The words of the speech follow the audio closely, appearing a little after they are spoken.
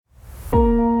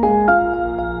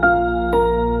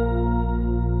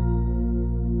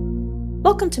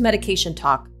Welcome to Medication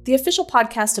Talk, the official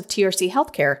podcast of TRC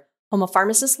Healthcare, home of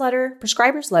Pharmacist Letter,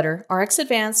 Prescriber's Letter, RX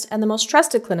Advanced, and the most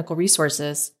trusted clinical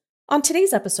resources. On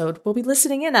today's episode, we'll be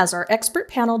listening in as our expert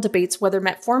panel debates whether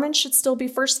metformin should still be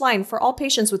first line for all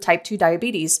patients with type 2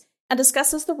 diabetes and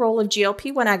discusses the role of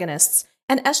GLP-1 agonists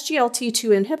and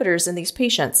SGLT2 inhibitors in these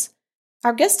patients.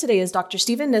 Our guest today is Dr.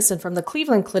 Steven Nissen from the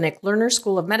Cleveland Clinic Lerner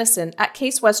School of Medicine at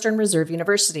Case Western Reserve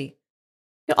University.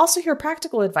 You'll also hear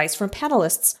practical advice from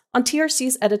panelists on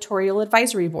TRC's editorial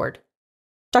advisory board.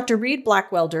 Dr. Reed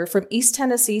Blackwelder from East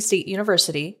Tennessee State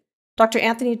University, Dr.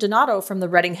 Anthony Donato from the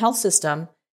Reading Health System,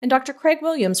 and Dr. Craig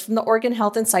Williams from the Oregon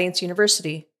Health and Science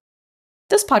University.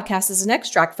 This podcast is an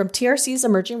extract from TRC's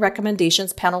Emerging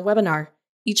Recommendations panel webinar.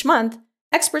 Each month,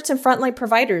 experts and frontline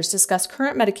providers discuss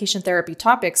current medication therapy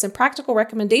topics and practical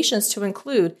recommendations to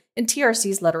include in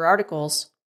TRC's letter articles.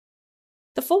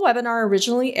 The full webinar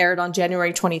originally aired on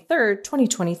January 23,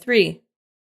 2023.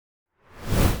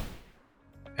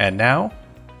 And now,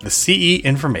 the CE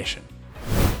information.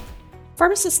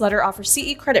 Pharmacist Letter offers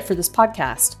CE credit for this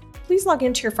podcast. Please log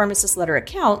into your Pharmacist Letter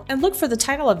account and look for the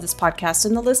title of this podcast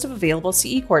in the list of available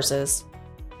CE courses.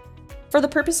 For the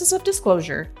purposes of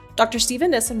disclosure, Dr.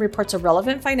 Steven Nissen reports a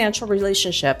relevant financial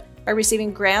relationship by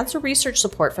receiving grants or research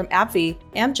support from AbbVie,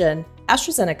 Amgen,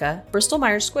 AstraZeneca, Bristol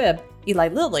Myers Squibb, Eli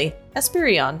Lilly,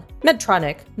 Esperion,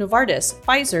 Medtronic, Novartis,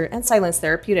 Pfizer, and Silence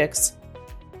Therapeutics.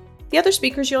 The other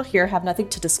speakers you'll hear have nothing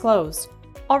to disclose.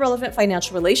 All relevant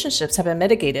financial relationships have been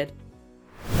mitigated.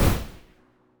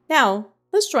 Now,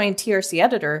 let's join TRC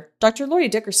editor, Dr. Lori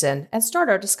Dickerson, and start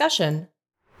our discussion.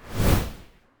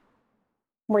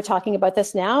 We're talking about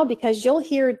this now because you'll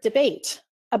hear debate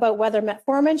about whether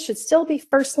metformin should still be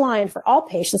first line for all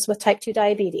patients with type 2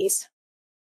 diabetes.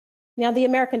 Now, the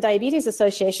American Diabetes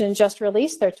Association just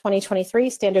released their 2023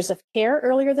 Standards of Care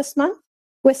earlier this month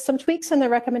with some tweaks in the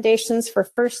recommendations for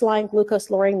first-line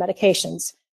glucose-lowering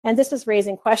medications. And this is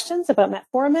raising questions about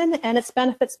metformin and its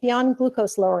benefits beyond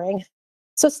glucose lowering.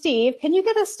 So, Steve, can you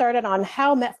get us started on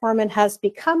how metformin has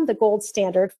become the gold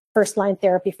standard first-line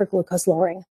therapy for glucose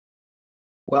lowering?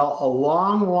 Well, a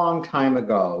long, long time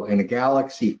ago, in a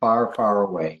galaxy far, far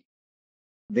away,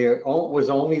 there was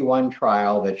only one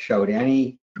trial that showed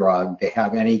any drug to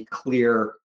have any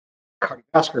clear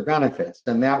cardiovascular benefits,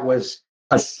 and that was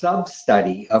a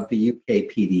sub-study of the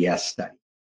UK-PDS study.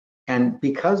 And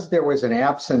because there was an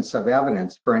absence of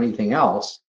evidence for anything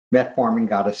else, metformin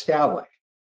got established.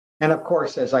 And of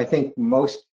course, as I think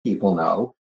most people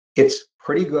know, it's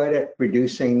pretty good at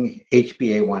reducing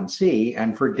HbA1c.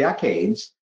 And for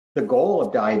decades, the goal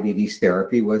of diabetes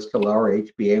therapy was to lower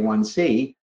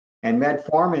HbA1c. And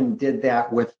metformin did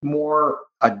that with more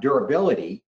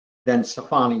durability than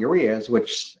sulfonylureas,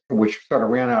 which sort of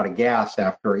ran out of gas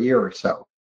after a year or so.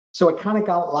 So it kind of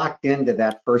got locked into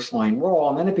that first line role,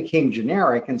 and then it became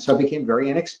generic, and so it became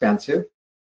very inexpensive.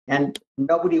 And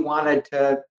nobody wanted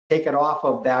to take it off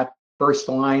of that first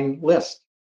line list.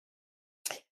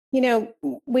 You know,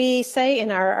 we say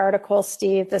in our article,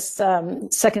 Steve, this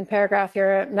second paragraph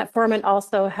here, metformin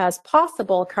also has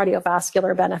possible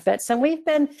cardiovascular benefits. And we've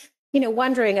been,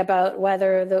 wondering about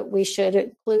whether we should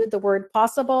include the word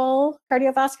possible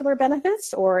cardiovascular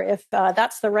benefits, or if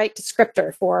that's the right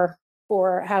descriptor for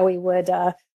how we would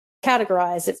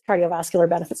categorize its cardiovascular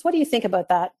benefits. What do you think about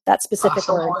that specific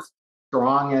word?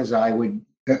 Strong as I would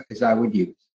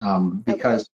use,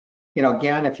 because,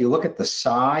 again, if you look at the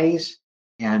size,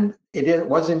 and it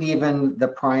wasn't even the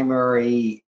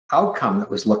primary outcome that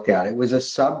was looked at. It was a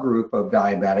subgroup of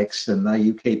diabetics in the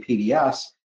UK-PDS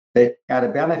that had a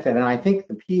benefit. And I think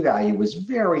the p-value was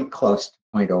very close to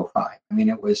 0.05. I mean,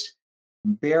 it was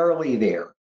barely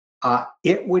there.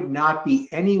 It would not be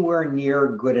anywhere near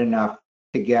good enough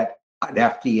to get an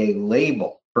FDA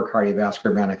label for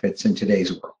cardiovascular benefits in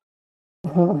today's world.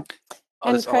 Mm-hmm.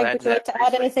 And Craig, would you like to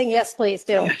add anything? Yes, please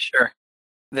do. Yeah, sure.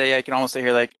 I can almost say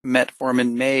here, like,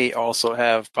 metformin may also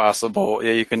have possible.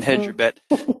 You can hedge your bet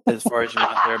as far as you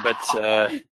want there,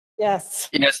 but yes.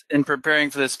 Yes. In preparing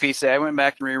for this piece, I went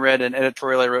back and reread an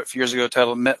editorial I wrote a few years ago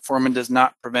titled "Metformin Does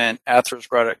Not Prevent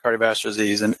Atherosclerotic Cardiovascular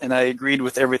Disease," and I agreed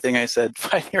with everything I said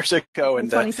 5 years ago. In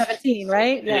 2017,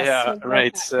 right? Yes. Yeah,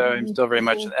 right. So I'm still very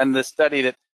much, and the study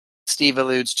that Steve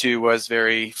alludes to was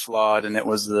very flawed, and it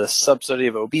was the substudy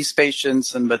of obese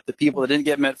patients, but the people that didn't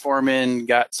get metformin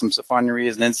got some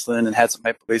sulfonylureas and insulin and had some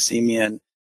hypoglycemia, and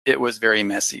it was very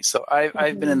messy. So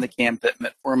I've been in the camp that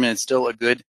metformin is still a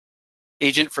good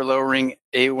agent for lowering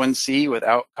A1C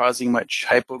without causing much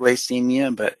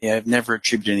hypoglycemia, but I've never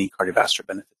attributed any cardiovascular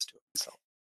benefits to it myself.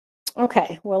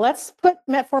 Okay, well, let's put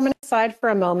metformin aside for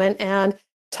a moment and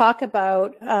talk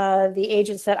about the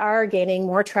agents that are gaining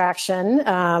more traction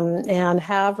and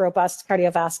have robust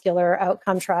cardiovascular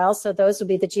outcome trials. So those would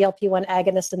be the GLP-1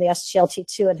 agonist and the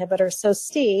SGLT2 inhibitors. So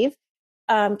Steve,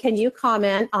 can you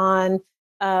comment on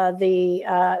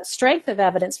the strength of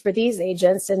evidence for these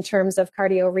agents in terms of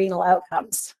cardiorenal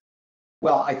outcomes?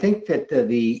 Well, I think that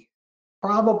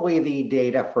probably the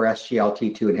data for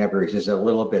SGLT2 inhibitors is a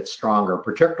little bit stronger,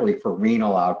 particularly for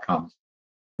renal outcomes.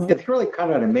 It's really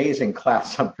kind of an amazing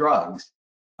class of drugs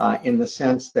in the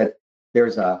sense that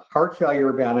there's a heart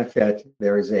failure benefit,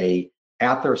 there's a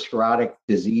atherosclerotic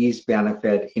disease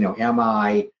benefit,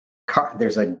 MI,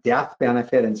 there's a death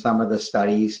benefit in some of the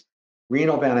studies.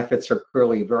 Renal benefits are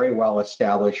clearly very well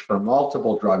established for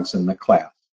multiple drugs in the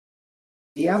class.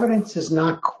 The evidence is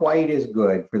not quite as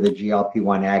good for the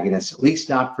GLP-1 agonists, at least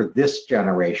not for this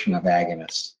generation of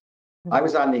agonists. I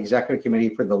was on the executive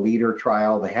committee for the LEADER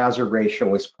trial. The hazard ratio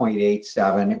was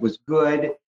 0.87. It was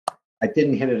good. I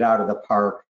didn't hit it out of the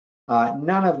park.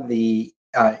 None of the,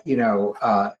 the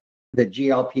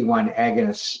GLP-1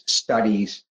 agonist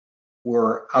studies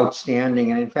were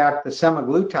outstanding. And in fact, the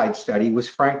semaglutide study was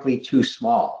frankly too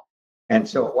small. And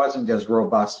so it wasn't as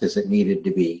robust as it needed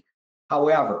to be.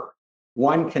 However,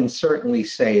 one can certainly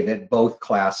say that both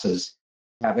classes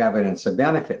have evidence of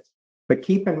benefits. But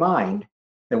keep in mind,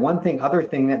 the other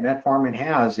thing that metformin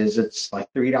has is it's like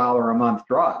 $3 a month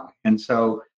drug. And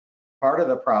so part of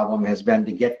the problem has been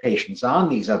to get patients on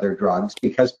these other drugs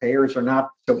because payers are not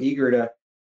so eager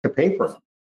to pay for them.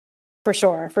 For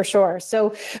sure.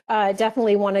 So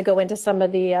definitely want to go into some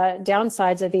of the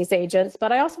downsides of these agents.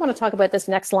 But I also want to talk about this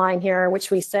next line here,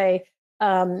 which we say,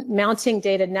 mounting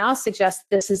data now suggests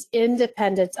this is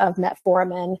independent of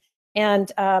metformin. And,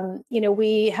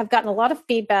 we have gotten a lot of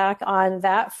feedback on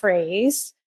that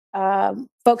phrase.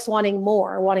 Folks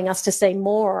wanting us to say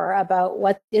more about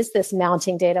what is this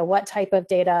mounting data? What type of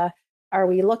data are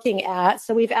we looking at?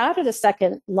 So we've added a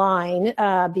second line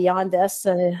beyond this,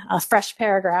 a fresh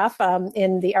paragraph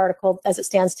in the article as it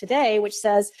stands today, which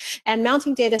says, and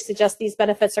mounting data suggests these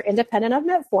benefits are independent of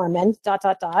metformin, ...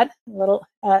 A little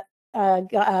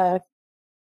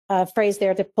phrase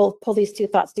there to pull these two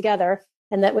thoughts together.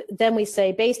 And then we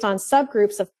say, based on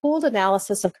subgroups of pooled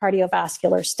analysis of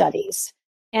cardiovascular studies.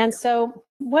 And so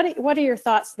what are your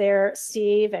thoughts there,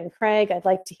 Steve and Craig? I'd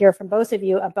like to hear from both of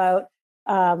you about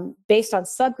based on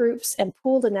subgroups and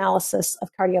pooled analysis of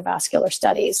cardiovascular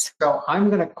studies. So I'm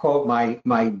going to quote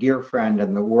my dear friend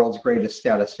and the world's greatest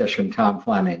statistician, Tom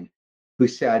Fleming, who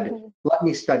said, let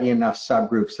me study enough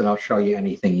subgroups and I'll show you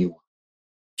anything you want.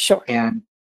 Sure. And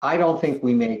I don't think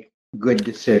we make good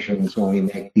decisions when we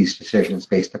make these decisions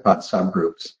based upon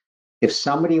subgroups. If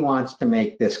somebody wants to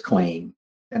make this claim,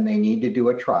 then they need to do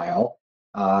a trial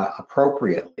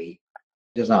appropriately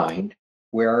designed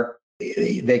where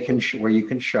where you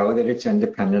can show that it's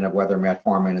independent of whether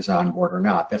metformin is on board or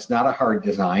not. That's not a hard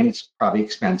design. It's probably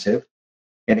expensive,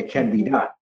 and it can be done,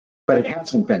 but it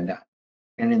hasn't been done.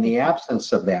 And in the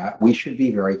absence of that, we should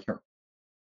be very careful.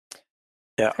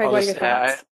 Yeah, Craig, what are your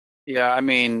thoughts? I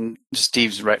mean,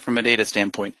 Steve's right from a data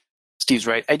standpoint. Steve's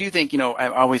right. I do think,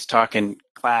 I'm always talking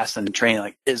class and training,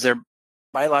 like, is there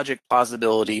biologic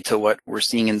plausibility to what we're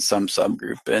seeing in some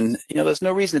subgroup? And, there's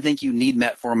no reason to think you need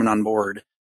metformin on board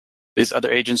these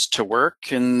other agents to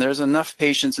work. And there's enough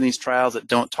patients in these trials that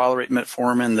don't tolerate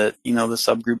metformin that, the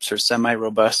subgroups are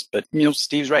semi-robust. But,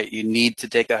 Steve's right. You need to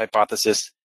take that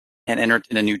hypothesis and enter it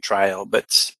in a new trial.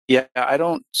 But yeah,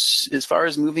 as far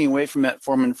as moving away from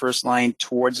metformin first line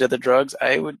towards the other drugs,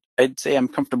 I'd say I'm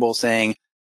comfortable saying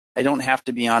I don't have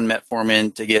to be on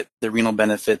metformin to get the renal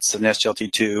benefits of an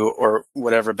SGLT2 or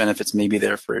whatever benefits may be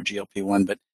there for a GLP-1.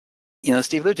 But,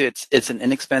 Steve alluded to it's an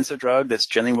inexpensive drug that's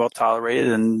generally well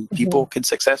tolerated, and people could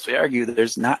successfully argue that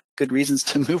there's not good reasons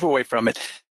to move away from it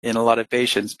in a lot of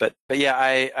patients. But yeah,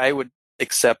 I would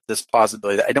accept this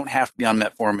plausibility that I don't have to be on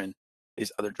metformin,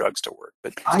 these other drugs to work.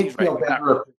 But I feel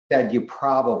better if you said you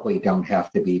probably don't have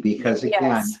to be, because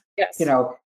again, yes.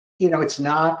 It's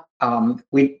not,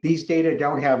 these data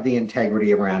don't have the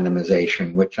integrity of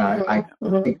randomization, which I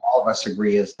think all of us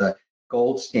agree is the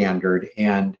gold standard,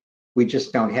 and we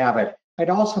just don't have it. I'd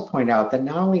also point out that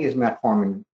not only is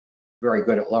metformin very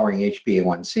good at lowering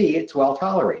HbA1c, it's well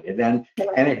tolerated, and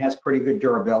it has pretty good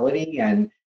durability. And,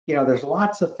 there's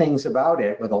lots of things about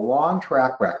it with a long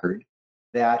track record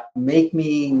that make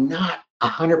me not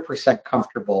 100%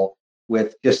 comfortable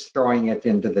with just throwing it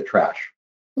into the trash.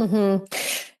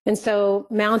 And so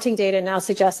mounting data now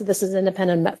suggests that this is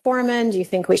independent of metformin. Do you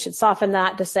think we should soften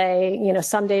that to say,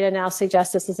 some data now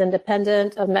suggests this is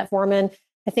independent of metformin?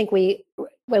 I think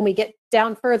when we get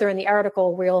down further in the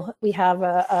article, we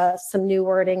have some new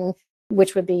wording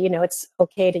which would be, it's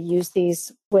okay to use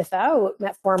these without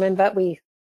metformin, but we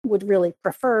would really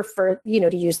prefer to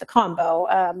use the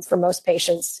combo for most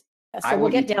patients. So we'll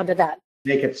get down to that.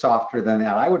 Make it softer than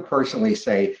that. I would personally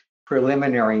say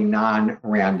preliminary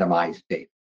non-randomized data.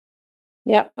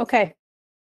 Yeah. Okay.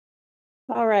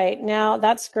 All right. Now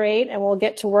that's great. And we'll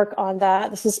get to work on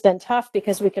that. This has been tough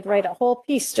because we could write a whole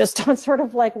piece just on sort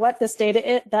of like what this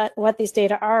data is, what these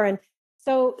data are. And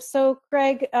so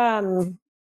Craig,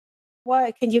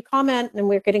 what can you comment? And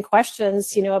we're getting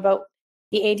questions, about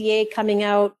the ADA coming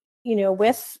out,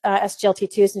 with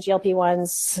SGLT2s and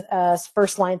GLP-1s as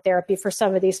first line therapy for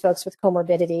some of these folks with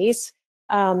comorbidities,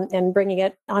 and bringing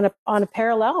it on a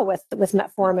parallel with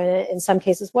metformin in some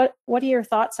cases. What are your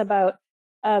thoughts about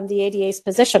the ADA's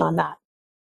position on that?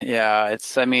 Yeah,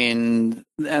 and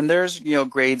there's,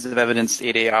 grades of evidence the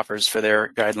ADA offers for their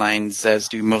guidelines, as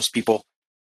do most people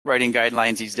writing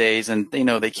guidelines these days. And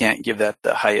they can't give that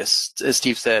the highest. As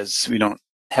Steve says, we don't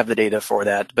have the data for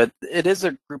that, but it is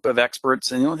a group of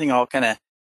experts. And the only thing I'll kind of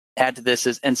add to this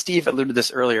is, and Steve alluded to this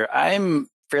earlier, I'm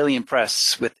fairly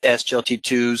impressed with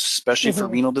SGLT2s, especially for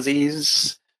renal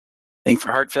disease. I think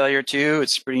for heart failure too,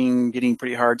 it's getting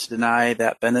pretty hard to deny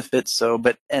that benefit.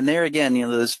 And there again,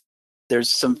 there's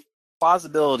some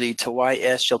plausibility to why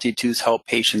SGLT2s help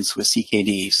patients with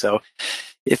CKD. So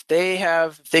if they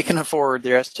can afford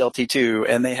their SGLT2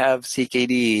 and they have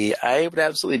CKD, I would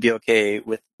absolutely be okay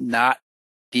with not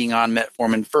being on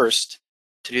metformin first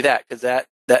to do that, because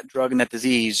that drug and that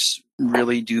disease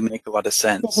really do make a lot of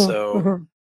sense.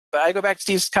 But I go back to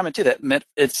Steve's comment too, that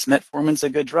metformin's a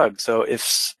good drug. So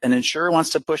if an insurer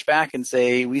wants to push back and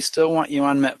say, we still want you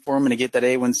on metformin to get that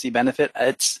A1C benefit,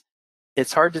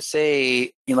 it's hard to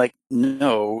say,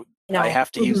 no, I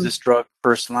have to use this drug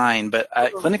first line. But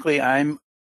clinically, I'm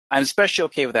especially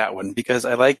okay with that one because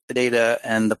I like the data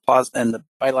and the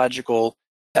biological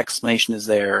explanation is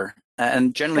there.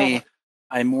 And generally,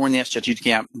 I'm more in the SGLT2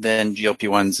 camp than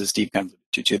GLP-1s, as Steve comes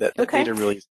to that the data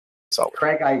really is solid.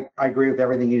 Craig, I agree with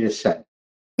everything you just said.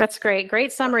 That's great.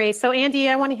 Great summary. So Andy,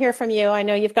 I want to hear from you. I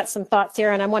know you've got some thoughts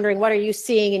here, and I'm wondering, what are you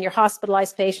seeing in your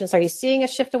hospitalized patients? Are you seeing a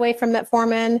shift away from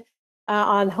metformin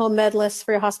on home med lists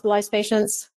for your hospitalized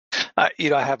patients? I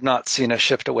have not seen a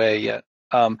shift away yet.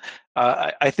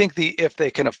 I think if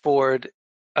they can afford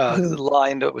the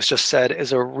line that was just said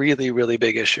is a really, really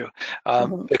big issue,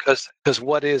 because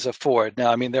what is afford?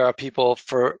 Now, there are people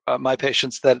for my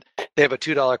patients that they have a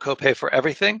 $2 copay for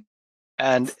everything,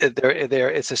 and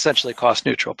it's essentially cost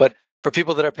neutral. But for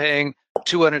people that are paying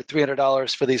 $200,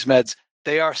 $300 for these meds,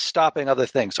 they are stopping other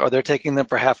things, or they're taking them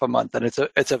for half a month, and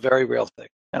it's a very real thing.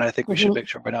 And I think we should make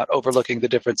sure we're not overlooking the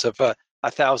difference of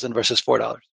 $1,000 versus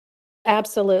 $4.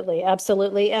 Absolutely.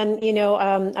 Absolutely. And,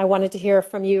 I wanted to hear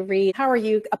from you, Reed. How are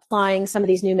you applying some of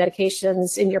these new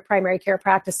medications in your primary care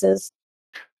practices?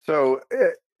 So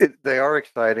they are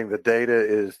exciting. The data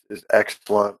is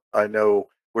excellent. I know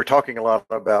we're talking a lot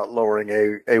about lowering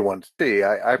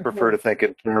A1C. I prefer to think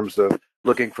in terms of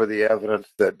looking for the evidence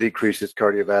that decreases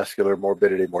cardiovascular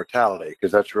morbidity, mortality,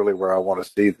 because that's really where I want to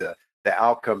see the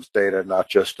outcomes data, not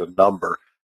just a number.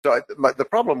 So the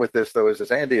problem with this, though, is, as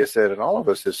Andy has said, and all of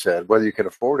us has said, whether you can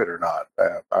afford it or not.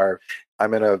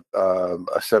 I'm in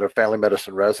a set of family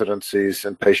medicine residencies,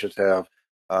 and patients have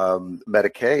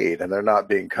Medicaid, and they're not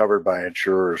being covered by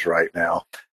insurers right now.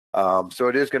 So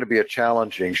it is going to be a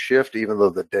challenging shift, even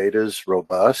though the data is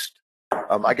robust.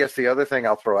 I guess the other thing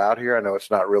I'll throw out here, I know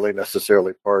it's not really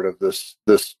necessarily part of this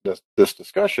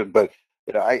discussion, but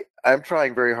I'm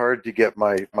trying very hard to get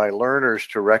my learners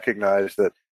to recognize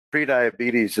that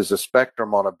prediabetes is a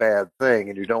spectrum on a bad thing,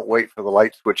 and you don't wait for the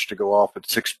light switch to go off at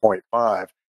 6.5.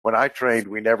 When I trained,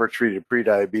 we never treated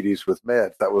prediabetes with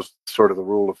meds. That was sort of the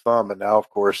rule of thumb. And now, of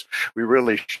course, we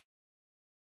really much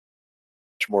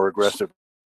more aggressive.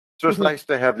 So it's nice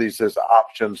to have these as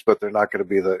options, but they're not going to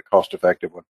be the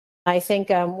cost-effective one. I think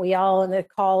we all in the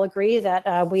call agree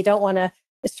that we don't want to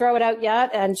throw it out yet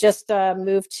and just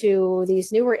move to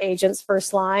these newer agents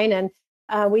first line. And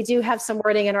we do have some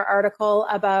wording in our article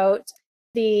about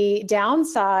the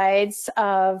downsides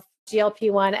of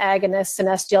GLP-1 agonists and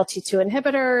SGLT2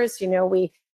 inhibitors.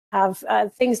 We have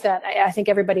things that I think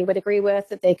everybody would agree with,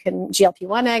 that GLP-1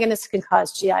 agonists can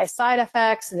cause GI side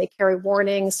effects, and they carry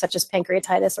warnings such as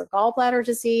pancreatitis or gallbladder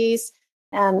disease.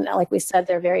 And like we said,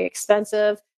 they're very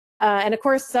expensive. And of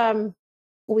course,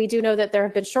 we do know that there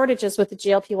have been shortages with the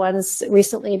GLP-1s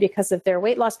recently because of their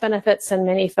weight loss benefits, and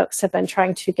many folks have been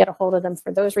trying to get a hold of them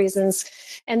for those reasons.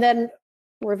 And then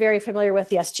we're very familiar with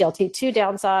the SGLT2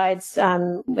 downsides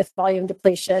with volume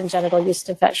depletion, genital yeast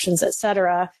infections, et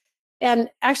cetera. And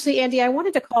actually, Andy, I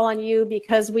wanted to call on you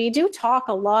because we do talk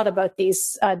a lot about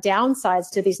these downsides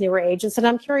to these newer agents. And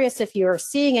I'm curious if you're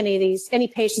seeing any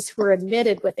patients who are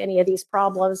admitted with any of these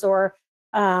problems, or,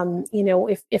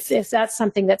 if that's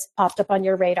something that's popped up on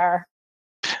your radar.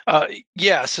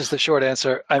 Yes, is the short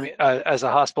answer. I mean, as a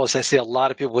hospitalist, I see a lot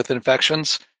of people with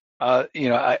infections.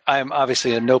 I'm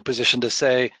obviously in no position to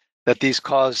say that these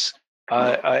cause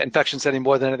infections any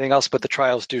more than anything else, but the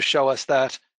trials do show us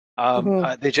that.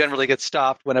 They generally get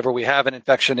stopped whenever we have an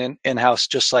infection in-house,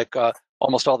 just like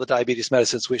almost all the diabetes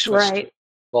medicines we switch to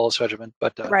bolus regimen.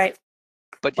 But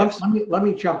yes. Let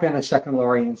me jump in a second,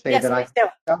 Lori, and say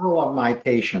that several of my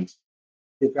patients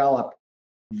develop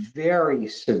very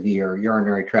severe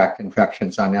urinary tract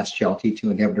infections on SGLT2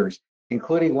 inhibitors,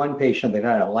 including one patient that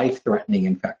had a life-threatening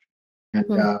infection.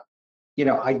 And,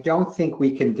 I don't think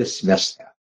we can dismiss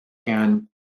that. And,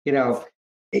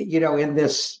 in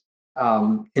this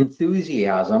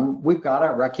enthusiasm, we've got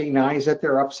to recognize that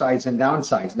there are upsides and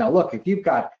downsides. Now, look, if you've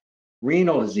got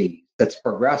renal disease that's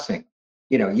progressing,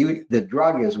 the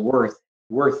drug is worth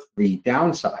the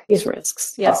downside. These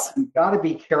risks, yes. You've got to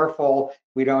be careful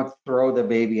we don't throw the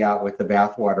baby out with the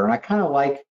bathwater. And I kind of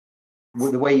like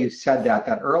the way you said that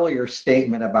earlier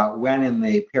statement about when in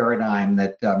the paradigm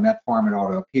that metformin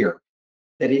ought to appear,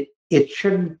 that it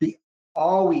shouldn't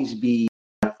always be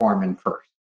metformin first.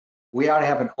 We ought to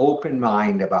have an open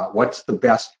mind about what's the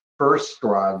best first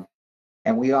drug,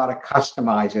 and we ought to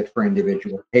customize it for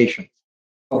individual patients.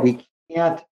 But we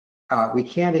can't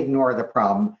ignore the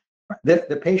problem.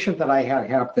 The patient that I had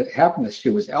happen this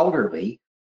to was elderly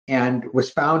and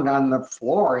was found on the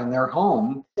floor in their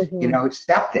home,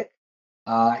 septic.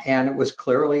 And it was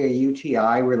clearly a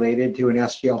UTI related to an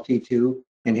SGLT2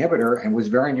 inhibitor and was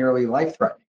very nearly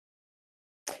life-threatening.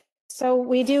 So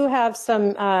we do have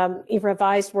some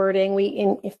revised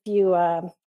wording. If you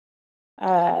get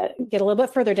a little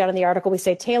bit further down in the article, we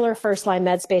say tailor first-line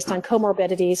meds based on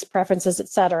comorbidities, preferences, et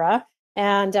cetera.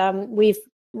 And we've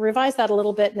revised that a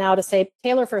little bit now to say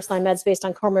tailor first-line meds based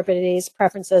on comorbidities,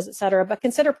 preferences, et cetera, but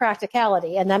consider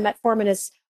practicality. And that metformin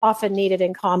is often needed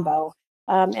in combo.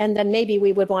 And then maybe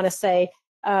we would want to say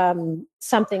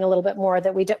something a little bit more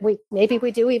that we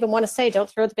do even want to say, don't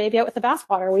throw the baby out with the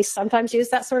bathwater. We sometimes use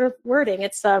that sort of wording.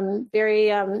 It's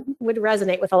very would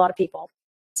resonate with a lot of people.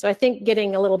 So I think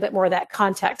getting a little bit more of that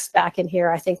context back in here,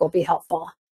 I think, will be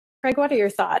helpful. Craig, what are your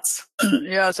thoughts?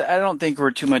 Yeah, so I don't think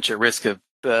we're too much at risk of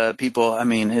people. I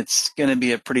mean, it's going to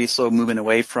be a pretty slow movement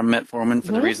away from metformin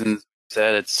for the reasons you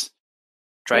said. It's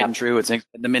tried and true.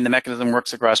 The mechanism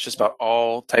works across just about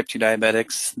all type 2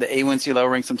 diabetics. The A1C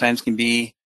lowering sometimes can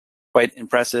be quite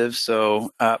impressive.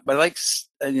 So, but I like,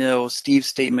 Steve's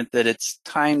statement that it's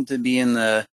time to be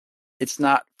it's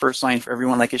not first line for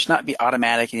everyone. Like, it should not be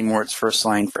automatic anymore. It's first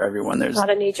line for everyone. There's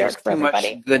not a knee jerk for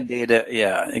everybody. Much good data.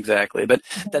 Yeah, exactly. But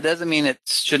that doesn't mean it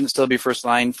shouldn't still be first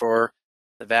line for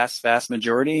the vast, vast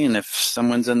majority. And if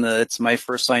someone's it's my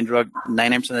first line drug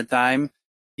 99% of the time,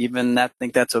 even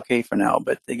think that's okay for now.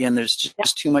 But again, there's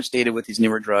just too much data with these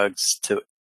newer drugs to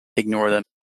ignore them.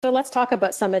 So let's talk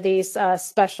about some of these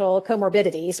special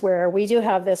comorbidities where we do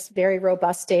have this very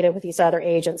robust data with these other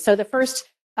agents. So the first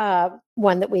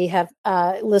one that we have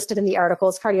listed in the article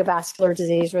is cardiovascular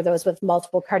disease, or those with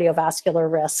multiple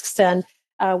cardiovascular risks. And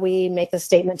we make the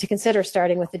statement to consider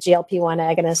starting with the GLP-1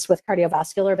 agonist with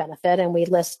cardiovascular benefit, and we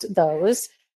list those.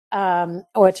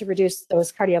 Or to reduce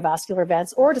those cardiovascular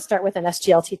events, or to start with an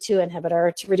SGLT2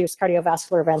 inhibitor to reduce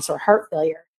cardiovascular events or heart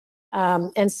failure.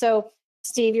 And so,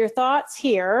 Steve, your thoughts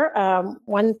here.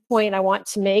 One point I want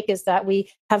to make is that we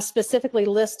have specifically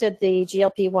listed the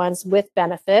GLP-1s with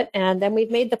benefit, and then we've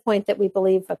made the point that we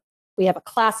believe we have a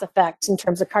class effect in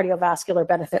terms of cardiovascular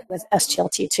benefit with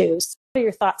SGLT2s. What are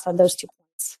your thoughts on those 2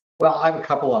 points? Well, I have a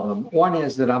couple of them. One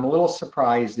is that I'm a little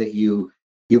surprised that you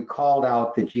called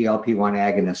out the GLP-1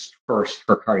 agonist first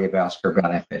for cardiovascular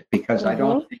benefit, because I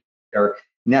don't think they're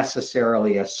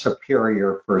necessarily a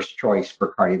superior first choice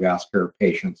for cardiovascular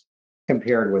patients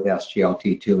compared with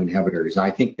SGLT2 inhibitors.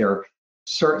 I think they're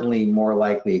certainly more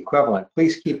likely equivalent.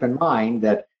 Please keep in mind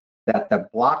that the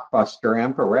blockbuster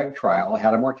EMPA-REG trial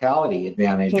had a mortality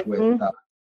advantage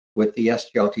with the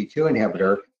SGLT2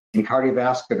 inhibitor in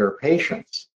cardiovascular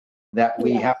patients that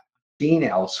we haven't seen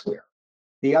elsewhere.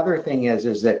 The other thing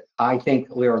is that I think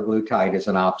liraglutide is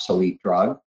an obsolete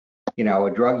drug. A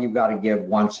drug you've got to give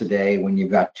once a day when you've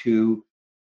got two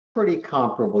pretty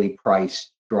comparably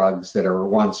priced drugs that are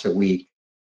once a week.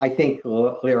 I think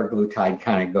liraglutide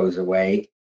kind of goes away.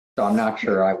 So I'm not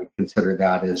sure I would consider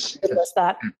that as.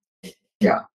 that.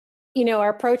 Yeah. Our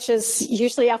approach is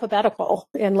usually alphabetical,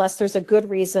 unless there's a good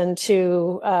reason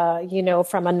to,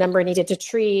 from a number needed to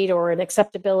treat or an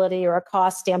acceptability or a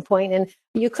cost standpoint. And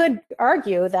you could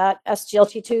argue that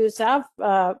SGLT2s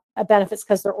have benefits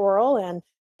because they're oral and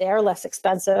they are less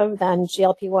expensive than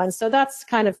GLP-1s. So that's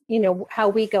kind of, how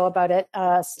we go about it,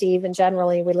 Steve. And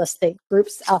generally, we list the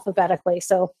groups alphabetically.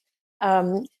 So,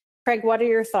 Craig, what are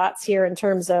your thoughts here in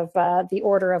terms of the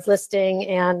order of listing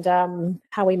and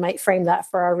how we might frame that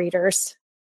for our readers?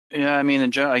 Yeah, I mean,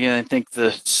 in general, again, I think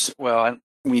when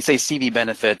you say CV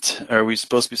benefit, are we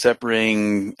supposed to be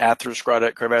separating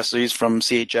atherosclerotic cardiovascular from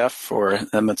CHF, or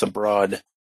it's a broad?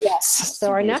 Yes.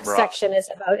 So our next section is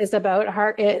about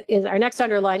heart. Our next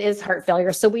underline is heart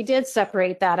failure. So we did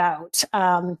separate that out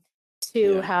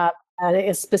to have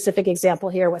a specific example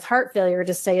here with heart failure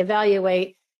to say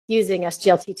evaluate using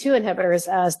SGLT2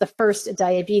 inhibitors as the first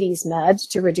diabetes med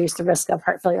to reduce the risk of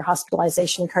heart failure,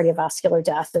 hospitalization, and cardiovascular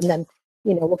death. And then,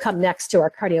 we'll come next to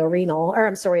our our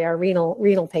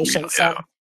renal patients. Yeah.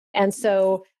 And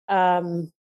so,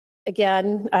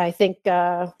 again, I think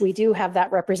we do have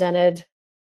that represented,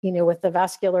 with the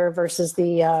vascular versus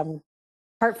the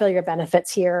heart failure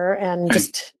benefits here, and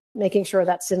just making sure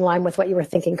that's in line with what you were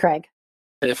thinking, Craig.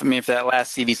 If that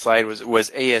last CV slide was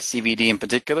ASCVD in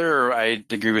particular, I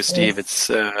agree with Steve.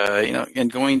 It's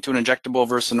and going to an injectable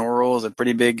versus an oral is a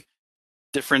pretty big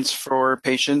difference for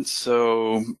patients.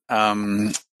 So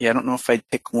I don't know if I'd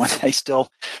pick one. I still,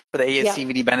 for the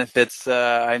ASCVD benefits,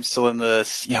 I'm still in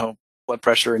the blood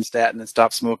pressure and statin and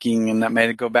stop smoking, and that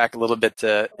might go back a little bit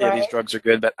to these drugs are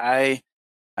good, but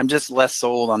I'm just less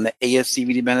sold on the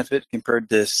ASCVD benefit compared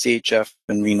to CHF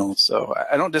and renal. So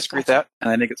I don't disagree with that, and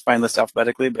I think it's fine listed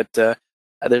alphabetically, but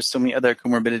there's so many other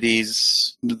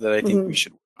comorbidities that I think we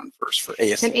should work on first for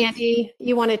ASCVD. And Andy,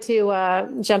 you wanted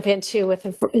to jump into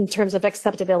in terms of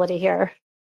acceptability here.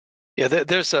 Yeah,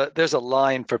 there's a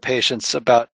line for patients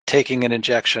about taking an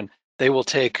injection. They will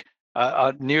take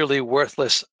a nearly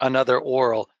worthless another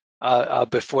oral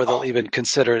before they'll even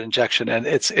consider an injection. And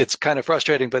it's kind of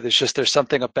frustrating, but there's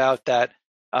something about that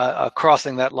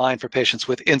crossing that line for patients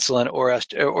with insulin or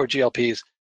GLPs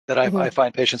that I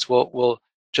find patients will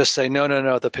just say,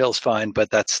 no, the pill's fine, but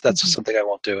that's something I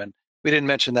won't do. And we didn't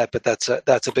mention that, but that's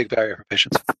a big barrier for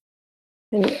patients.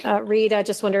 And Reed, I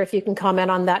just wonder if you can comment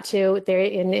on that too. There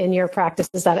in your practice,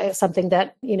 is that something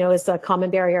that is a common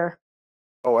barrier?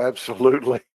 Oh,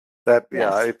 absolutely.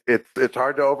 It's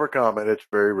hard to overcome, and it's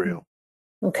very real.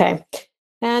 Okay.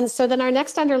 And so then our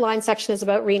next underlined section is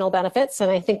about renal benefits.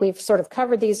 And I think we've sort of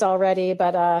covered these already,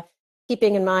 but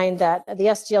keeping in mind that the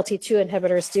SGLT2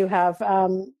 inhibitors do have,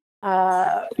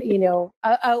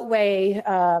 outweigh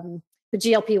the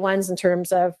GLP-1s in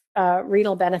terms of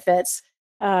renal benefits.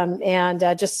 And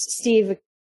just Steve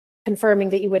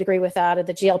confirming that you would agree with that, and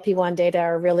the GLP-1 data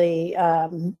are really,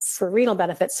 for renal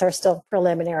benefits, are still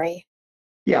preliminary.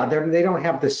 Yeah, they don't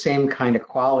have the same kind of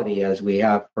quality as we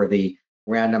have for the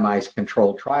randomized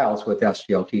controlled trials with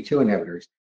SGLT2 inhibitors.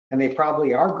 And they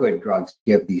probably are good drugs to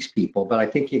give these people, but I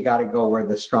think you got to go where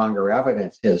the stronger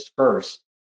evidence is first.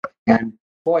 And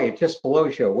boy, it just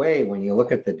blows you away when you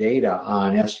look at the data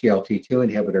on SGLT2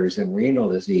 inhibitors in renal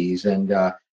disease. And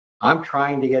I'm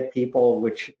trying to get people,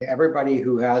 everybody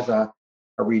who has a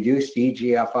reduced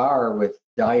EGFR with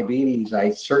diabetes, I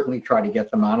certainly try to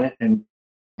get them on it. And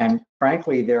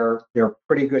frankly, they're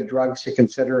pretty good drugs to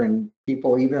consider in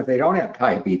people, even if they don't have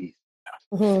diabetes.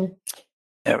 Mm-hmm.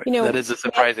 Yeah, that is a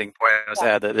surprising point. I was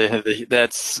at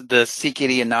that's the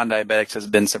CKD and non-diabetics has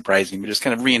been surprising. It just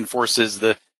kind of reinforces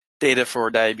the data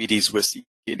for diabetes with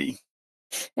CKD.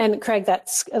 And Craig, that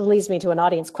leads me to an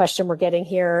audience question we're getting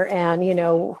here. And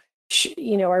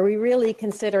are we really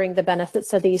considering the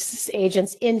benefits of these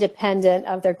agents independent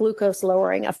of their glucose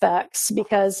lowering effects?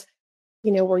 Because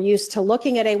we're used to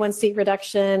looking at A1C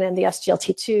reduction, and the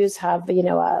SGLT2s have,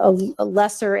 a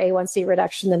lesser A1C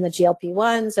reduction than the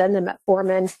GLP-1s and the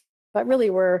metformin. But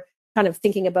really, we're kind of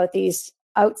thinking about these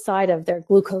outside of their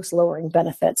glucose lowering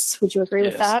benefits. Would you agree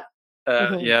with that?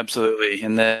 Yeah, absolutely.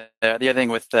 And the other thing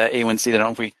with A1C that I don't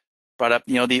know if we brought up,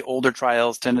 the older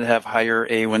trials tend to have higher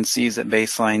A1Cs at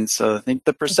baseline. So I think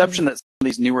the perception that some of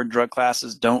these newer drug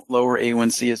classes don't lower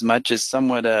A1C as much is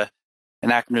somewhat an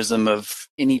anachronism of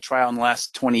any trial in the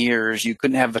last 20 years. You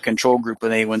couldn't have a control group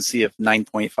with an A1C of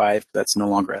 9.5. That's no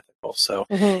longer ethical. So,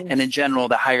 and in general,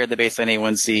 the higher the baseline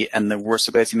A1C and the worse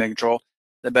the baseline control,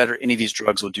 the better any of these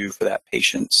drugs will do for that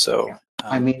patient. So,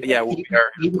 even a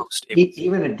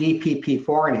DPP4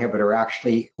 inhibitor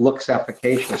actually looks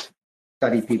efficacious.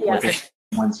 Study people with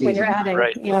A1C. When you're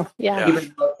adding,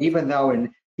 Even though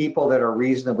in people that are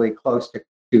reasonably close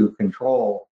to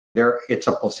control, it's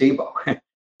a placebo.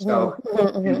 So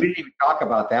we didn't even talk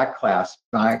about that class.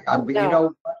 But you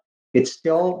know, it's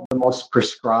still the most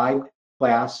prescribed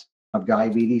class of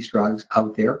diabetes drugs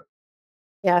out there.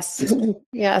 Yes,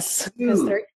 yes.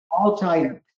 Huge,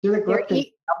 all-time,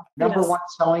 number one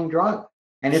selling drug,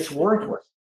 and it's worthless.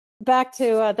 Back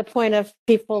to the point of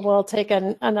people will take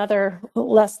another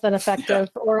less than effective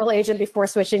oral agent before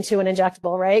switching to an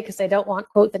injectable, right? Because they don't want,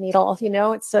 quote, the needle. You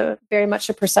know, it's very much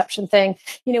a perception thing.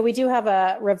 You know, we do have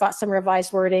some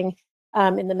revised wording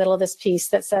in the middle of this piece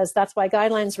that says that's why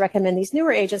guidelines recommend these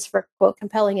newer agents for, quote,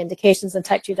 compelling indications in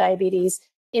type 2 diabetes,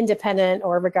 independent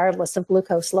or regardless of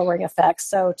glucose lowering effects.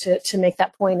 So to make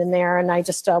that point in there, and I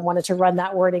just wanted to run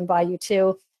that wording by you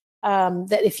too,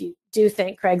 that if you do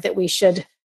think, Craig, that we should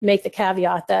make the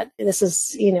caveat that this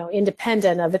is, you know,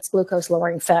 independent of its glucose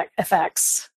lowering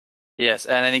effects. Yes,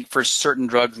 and I think for certain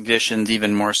drugs and conditions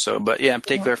even more so. But yeah, in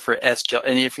particular for SGL,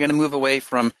 and if you're going to move away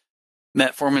from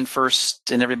metformin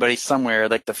first in everybody somewhere,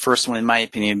 like the first one in my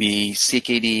opinion would be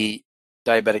CKD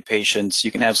diabetic patients.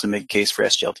 You can absolutely make a case for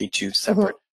SGLT2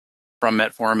 separate from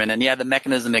metformin. And yeah, the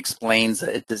mechanism explains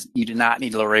that you do not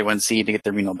need to lower A1C to get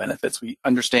the renal benefits. We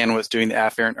understand what's doing the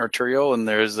afferent arterial, and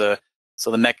so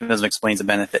the mechanism explains the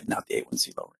benefit, not the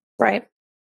A1C lowering. Right.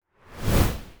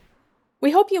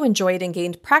 We hope you enjoyed and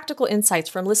gained practical insights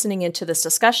from listening into this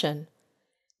discussion.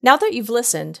 Now that you've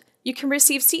listened, you can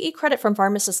receive CE credit from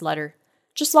Pharmacist Letter.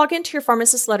 Just log into your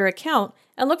Pharmacist Letter account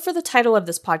and look for the title of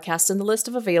this podcast in the list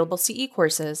of available CE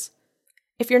courses.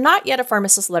 If you're not yet a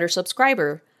Pharmacist Letter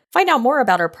subscriber, find out more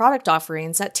about our product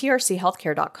offerings at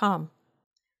trchealthcare.com.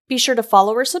 Be sure to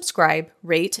follow or subscribe,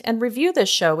 rate, and review this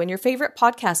show in your favorite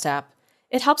podcast app.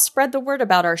 It helps spread the word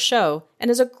about our show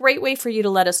and is a great way for you to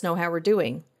let us know how we're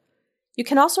doing. You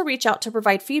can also reach out to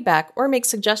provide feedback or make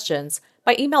suggestions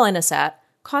by emailing us at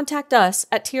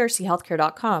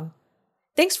contactus@trchealthcare.com.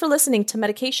 Thanks for listening to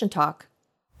Medication Talk.